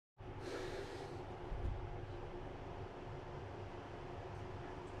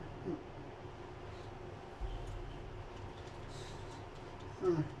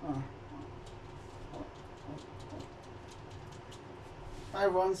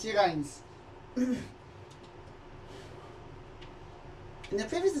everyone, see you guys. In the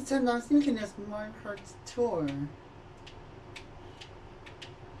previous attempt, I was thinking there's Mario Kart Tour.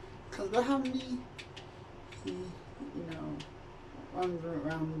 Cause look how many he, runs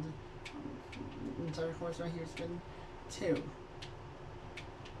around the entire course right here. It's been 2.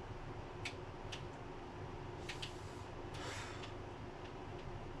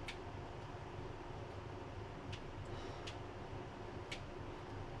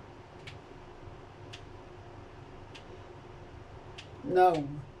 No.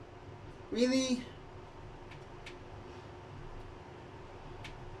 Really?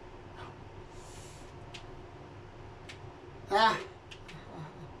 Ah.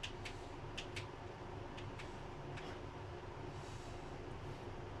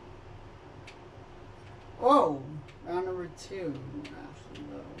 Oh, round number 2. Actually,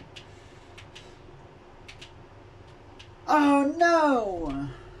 no. Oh no!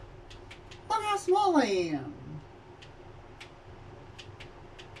 Look how small I am.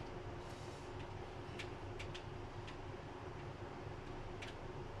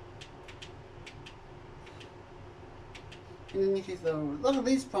 In any case, though, look at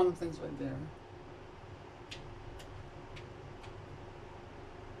these problem things right there.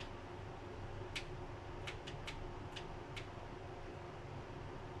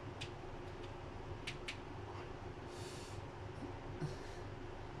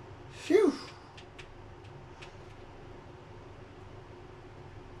 Phew!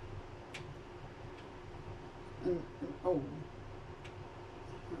 Oh.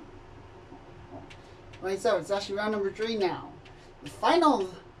 Right, so it's actually round number 3 now. The final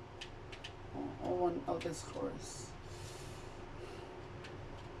one of this course.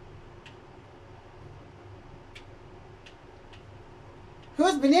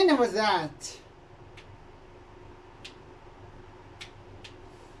 Whose banana was that?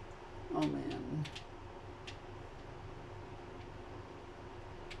 Oh man.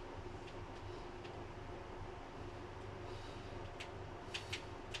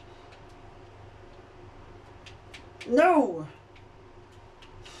 No!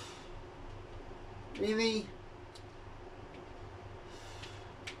 Really?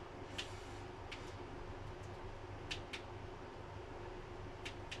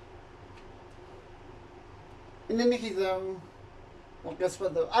 In any case though, well guess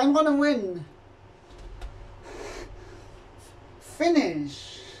what though? I'm gonna win!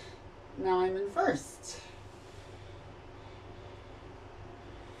 Finish! Now I'm in first.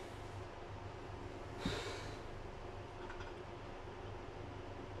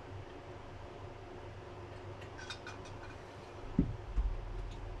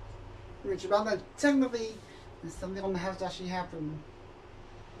 Which about that technically is something gonna have to actually happen.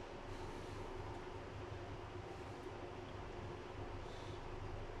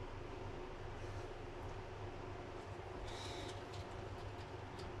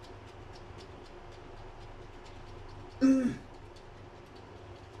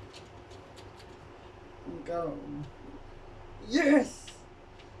 Go. Yes!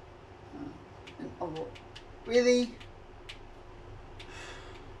 Oh, really?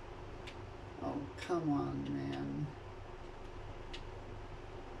 Oh, come on, man.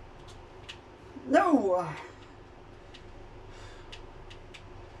 No!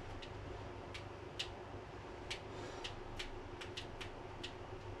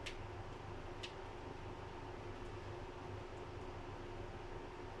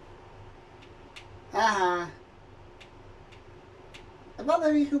 Haha. I thought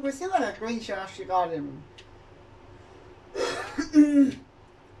that Cooper seemed like a green shot she got him.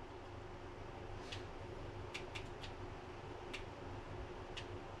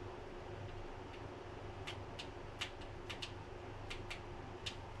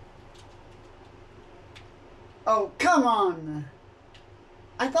 Oh, come on!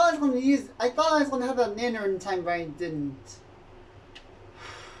 I thought I was gonna have that nanner in time, but I didn't.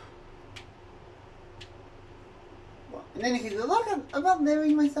 Well, in any case, look at, about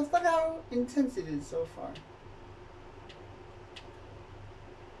narrating myself, look how intense it is so far.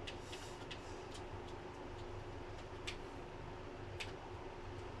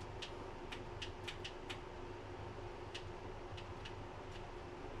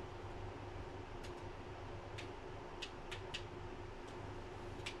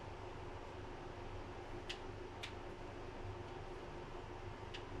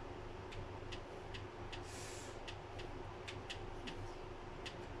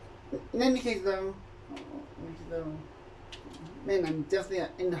 In any case, though, man, I'm definitely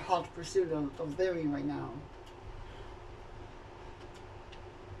in the hot pursuit of Larry right now.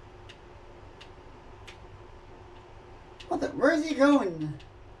 What the? Where is Where's he going?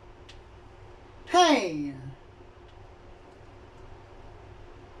 Hey!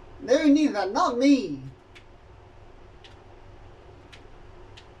 They need that, not me.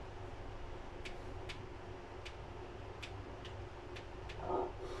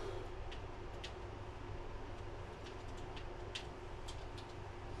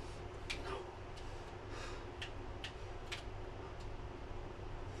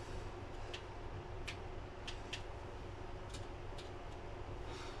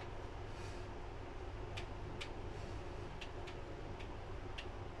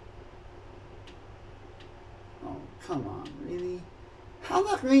 Come on, really? How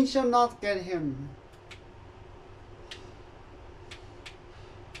the green shall not get him?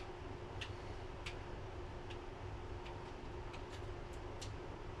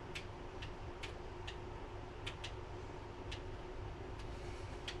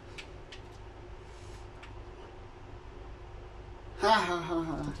 Ha ha ha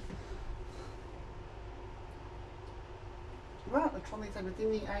ha. Well, actually,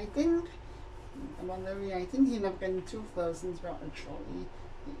 17, I think. About every, I think he ended up getting 2 flows throughout a trolley.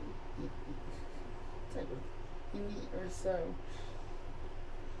 Type of Hindi or so.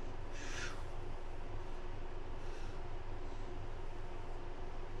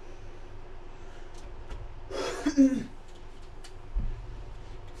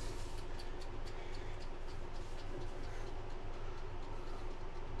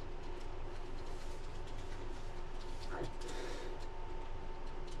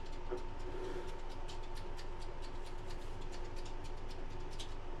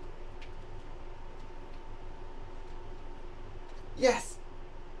 Yes!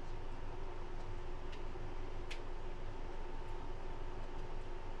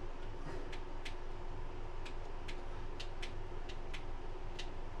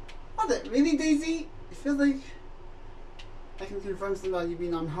 Was it really, Daisy? It feels like I can confirm something about you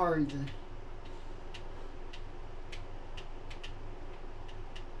being on hard.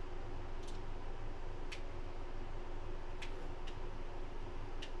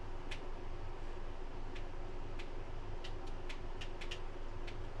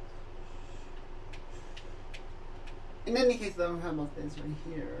 In any case, though, how about this right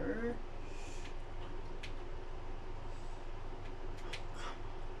here?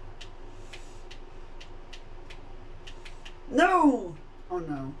 No! Oh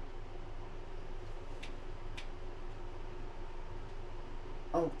no.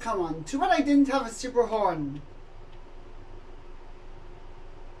 Oh, come on. Too bad I didn't have a super horn.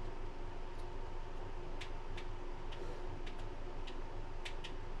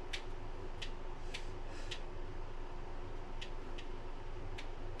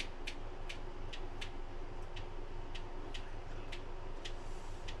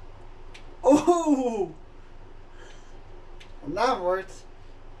 Oh! Well, that worked.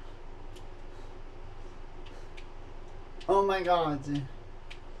 Oh my god.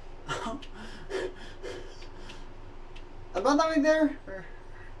 About that right there?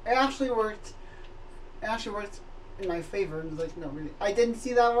 It actually worked. It actually worked in my favor. It was like, no, really. I didn't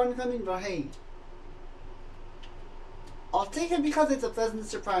see that one coming, but hey. I'll take it because it's a pleasant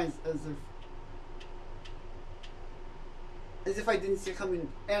surprise, as if I didn't see it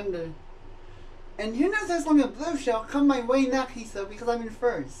coming. And who knows how long a blue shell come my way next, though, because I'm in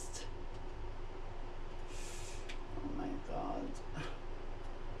first. Oh my god.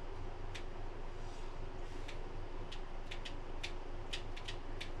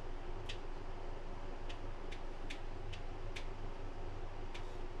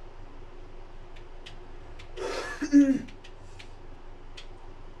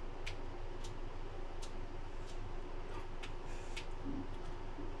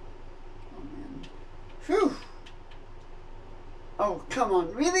 Phew! Oh, come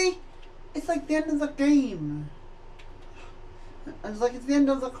on, really? It's like the end of the game. It's like it's the end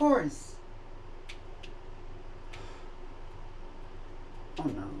of the course. Oh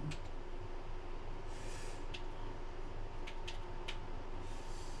no.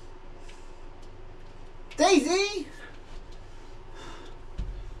 Daisy!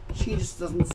 She just doesn't